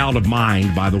sight, out of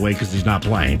mind, by the way, because he's not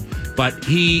playing. But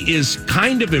he is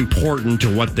kind of important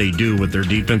to what they do with their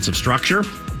defensive structure.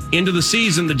 Into the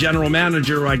season, the general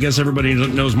manager, I guess everybody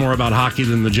knows more about hockey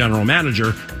than the general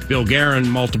manager, Bill Guerin,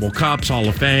 multiple cups, Hall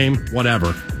of Fame,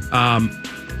 whatever.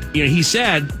 He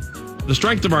said, the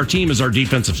strength of our team is our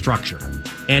defensive structure.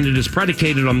 And it is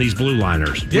predicated on these blue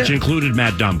liners, which included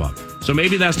Matt Dumba. So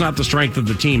maybe that's not the strength of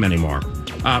the team anymore,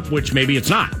 which maybe it's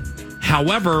not.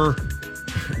 However,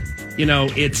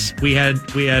 we had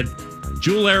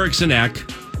Joel Eriksson Ek,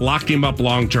 locked him up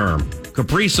long term.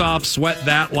 Kaprizov, sweat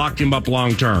that, locked him up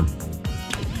long term.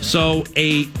 So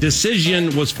a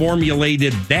decision was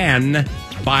formulated then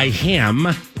by him.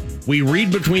 We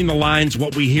read between the lines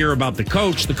what we hear about the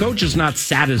coach. The coach is not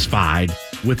satisfied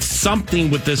with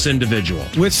something with this individual.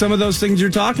 With some of those things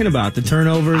you're talking about, the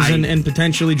turnovers and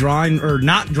potentially drawing or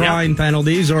not drawing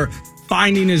penalties or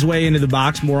finding his way into the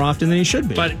box more often than he should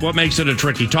be. But what makes it a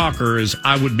tricky talker is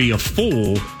I would be a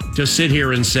fool to sit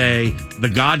here and say the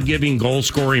God-giving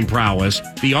goal-scoring prowess,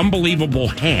 the unbelievable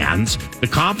hands, the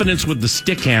confidence with the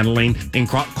stick handling in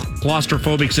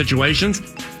claustrophobic situations,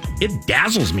 it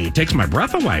dazzles me. It takes my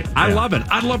breath away. I love it.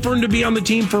 I'd love for him to be on the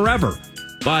team forever.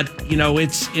 But,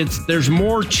 it's there's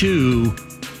more to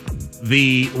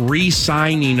the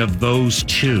re-signing of those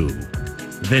two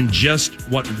than just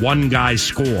what one guy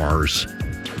scores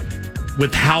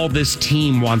with how this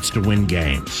team wants to win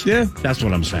games. Yeah. That's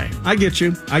what I'm saying. I get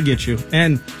you.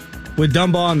 And with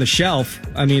Dumba on the shelf,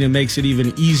 it makes it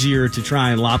even easier to try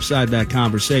and lopside that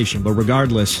conversation. But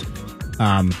regardless,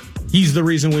 he's the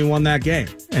reason we won that game.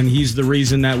 And he's the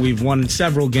reason that we've won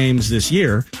several games this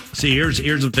year. See, here's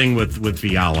the thing with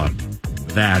Fiala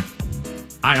that,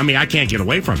 I can't get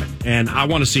away from it. And I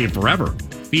want to see it forever.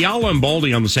 Fiala and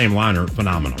Boldy on the same line are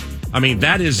phenomenal.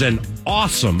 That is an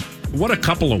awesome, what a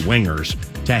couple of wingers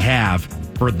to have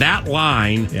for that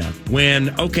line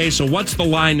so what's the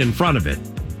line in front of it?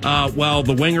 Well,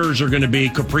 the wingers are going to be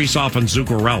Kaprizov and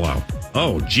Zuccarello.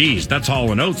 Oh, geez, that's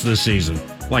Hall and Oates this season,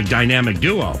 like dynamic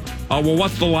duo. Oh, well,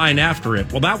 what's the line after it?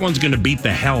 Well, that one's going to beat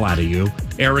the hell out of you.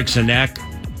 Eriksson Ek,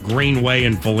 Greenway,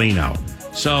 and Foligno.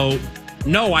 So,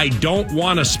 no, I don't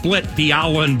want to split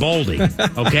Fiala and Boldy.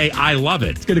 Okay, I love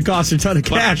it. It's going to cost a ton of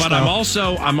cash. But I'm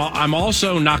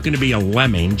also not going to be a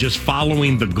lemming, just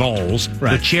following the goals,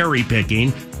 the cherry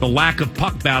picking, the lack of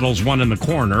puck battles won in the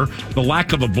corner, the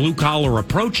lack of a blue collar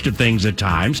approach to things at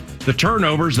times, the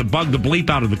turnovers that bug the bleep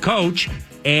out of the coach,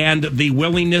 and the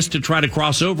willingness to try to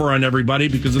cross over on everybody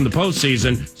because in the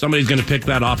postseason, somebody's going to pick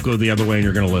that off, go the other way, and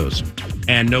you're going to lose.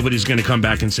 And nobody's going to come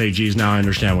back and say, geez, now I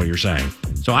understand what you're saying.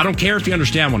 So I don't care if you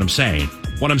understand what I'm saying.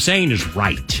 What I'm saying is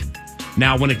right.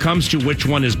 Now, when it comes to which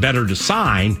one is better to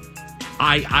sign,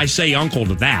 I say uncle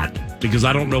to that because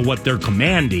I don't know what they're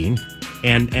commanding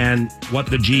and what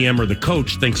the GM or the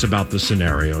coach thinks about the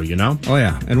scenario, Oh,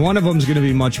 yeah. And one of them is going to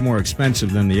be much more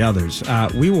expensive than the others.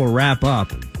 We will wrap up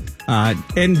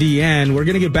NDN. We're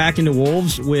going to get back into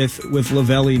Wolves with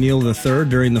Lavelli Neal III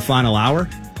during the final hour.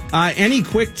 Any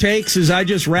quick takes as I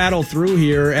just rattle through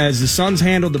here as the Suns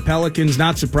handled the Pelicans?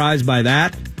 Not surprised by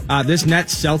that. This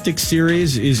Nets-Celtics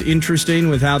series is interesting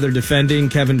with how they're defending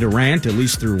Kevin Durant, at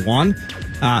least through one.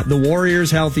 The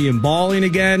Warriors healthy and balling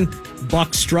again.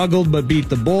 Bucks struggled but beat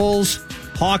the Bulls.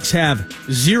 Hawks have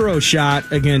 0 shot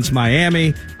against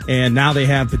Miami, and now they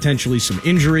have potentially some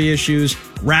injury issues.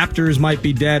 Raptors might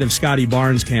be dead if Scotty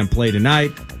Barnes can't play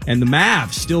tonight. And the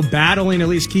Mavs still battling, at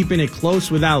least keeping it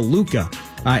close without Luka.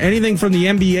 Anything from the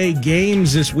NBA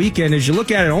games this weekend, as you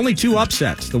look at it, only 2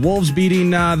 upsets. The Wolves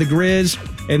beating the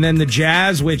Grizz And then the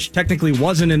Jazz, which technically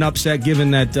wasn't an upset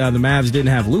given that the Mavs didn't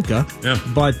have Luka. Yeah.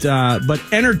 But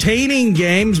entertaining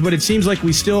games, but it seems like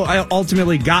we still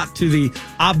ultimately got to the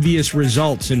obvious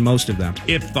results in most of them.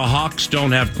 If the Hawks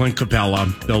don't have Clint Capella,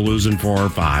 they'll lose in 4 or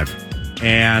 5.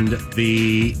 And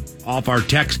off our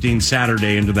texting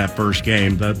Saturday into that first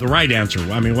game, the right answer,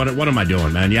 I mean, what am I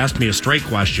doing, man? You asked me a straight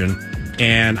question,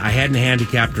 and I hadn't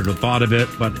handicapped or thought of it,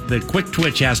 but the quick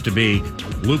twitch has to be,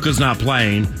 Luka's not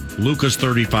playing, Luka's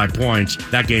 35 points,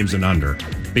 that game's an under.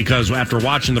 Because after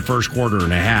watching the first quarter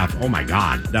and a half, oh my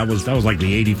God, that was like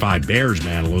the 85 Bears,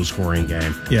 man, a low-scoring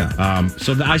game. Yeah.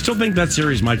 I still think that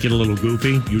series might get a little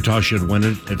goofy. Utah should win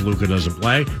it if Luka doesn't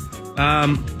play.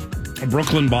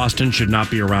 Brooklyn-Boston should not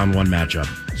be a round one matchup.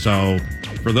 So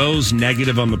for those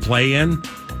negative on the play-in,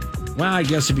 well, I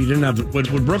guess if you didn't have...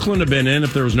 Would Brooklyn have been in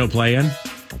if there was no play-in?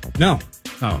 No.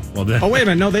 Oh, well then... Oh, wait a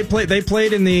minute. No, they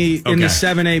played in the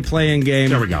 7A play-in game.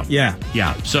 There we go. Yeah.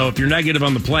 Yeah. So if you're negative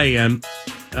on the play-in,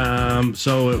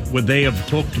 so would they have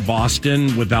hooked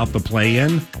Boston without the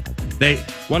play-in?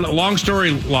 Long story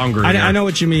longer. I know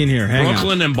what you mean here.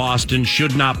 Brooklyn and Boston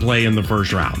should not play in the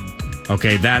first round.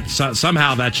 Okay,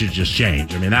 somehow that should just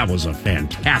change. I mean, that was a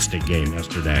fantastic game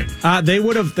yesterday. They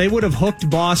would have hooked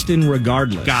Boston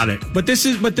regardless. Got it. But this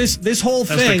whole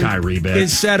thing the Kyrie bit.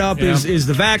 Is set up is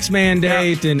the vax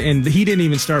mandate, and he didn't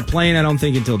even start playing, I don't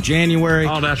think, until January.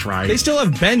 Oh, that's right. They still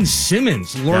have Ben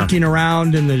Simmons lurking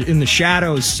around in the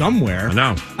shadows somewhere. I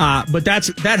know. But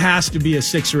that has to be a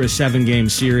 6 or a 7 game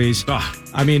series. Ugh.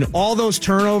 I mean, all those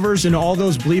turnovers and all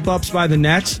those bleep ups by the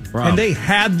Nets, and they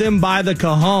had them by the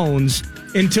cajones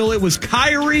until it was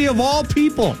Kyrie, of all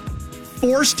people,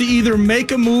 forced to either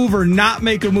make a move or not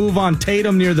make a move on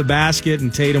Tatum near the basket,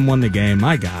 and Tatum won the game.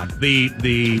 My God.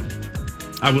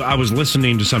 I was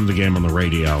listening to some of the game on the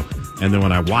radio, and then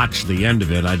when I watched the end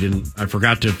of it, I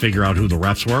forgot to figure out who the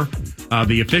refs were.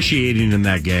 The officiating in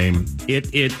that game,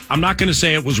 I'm not going to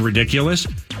say it was ridiculous,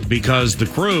 because the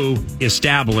crew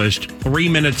established 3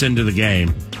 minutes into the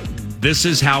game, this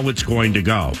is how it's going to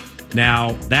go.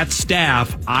 Now, that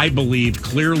staff, I believe,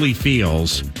 clearly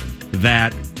feels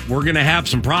that we're going to have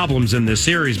some problems in this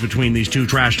series between these two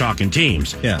trash-talking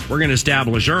teams. Yeah. We're going to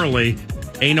establish early,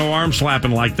 ain't no arm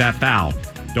slapping like that, foul.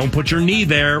 Don't put your knee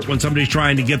there when somebody's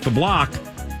trying to get the block,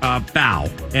 foul.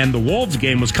 And the Wolves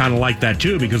game was kind of like that,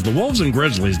 too, because the Wolves and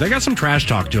Grizzlies, they got some trash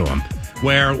talk to them.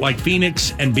 Where, like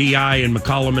Phoenix and B.I. and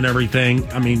McCollum and everything,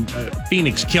 I mean,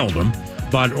 Phoenix killed them.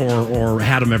 Or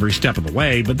had them every step of the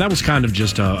way, but that was kind of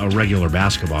just a regular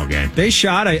basketball game. They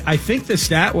shot, I think the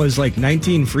stat was like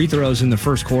 19 free throws in the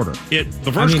first quarter.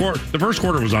 The first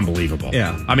quarter was unbelievable.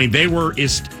 Yeah. I mean,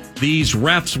 these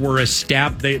refs were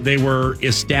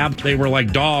were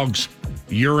like dogs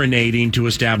urinating to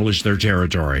establish their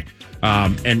territory.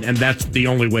 And that's the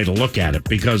only way to look at it,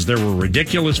 because there were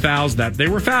ridiculous fouls that they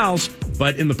were fouls,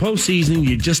 but in the postseason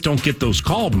you just don't get those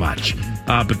called much.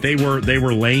 But they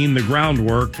were laying the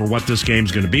groundwork for what this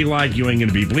game's going to be like. You ain't going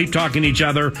to be bleep talking each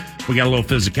other. We got a little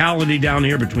physicality down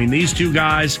here between these two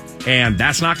guys, and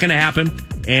that's not going to happen.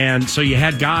 And so you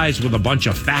had guys with a bunch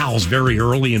of fouls very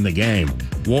early in the game.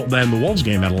 Then the Wolves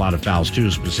game had a lot of fouls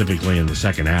too, specifically in the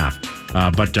second half.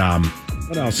 But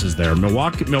what else is there?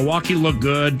 Milwaukee looked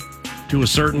good to a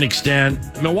certain extent.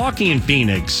 Milwaukee and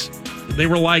Phoenix, they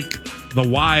were like the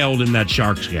Wild in that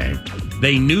Sharks game.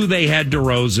 They knew they had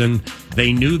DeRozan.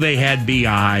 They knew they had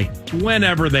B.I.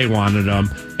 whenever they wanted them,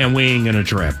 and we ain't going to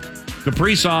trip.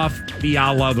 Kaprizov,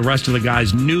 Fiala, the rest of the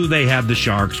guys knew they had the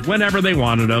Sharks whenever they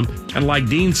wanted them, and like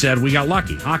Dean said, we got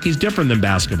lucky. Hockey's different than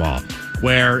basketball,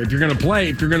 where if you're going to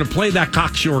play that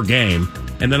cocksure game,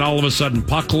 and then all of a sudden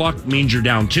puck luck means you're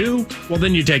down 2, well,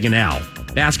 then you take an L.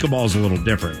 Basketball's a little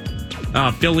different.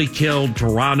 Philly killed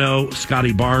Toronto.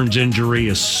 Scotty Barnes' injury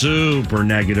is super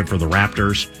negative for the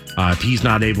Raptors. If he's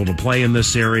not able to play in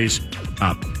this series,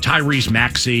 Tyrese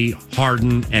Maxey,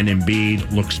 Harden, and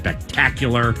Embiid look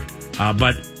spectacular.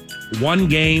 But one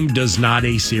game does not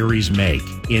a series make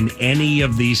in any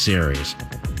of these series.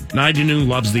 Naidoo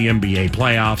loves the NBA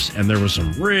playoffs, and there was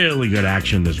some really good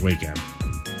action this weekend.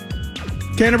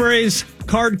 Canterbury's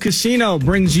Card Casino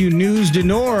brings you News du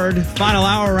Nord. Final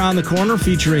hour around the corner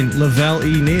featuring Lavelle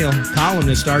E. Neal,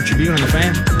 columnist, Star Tribune on the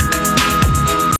Fan.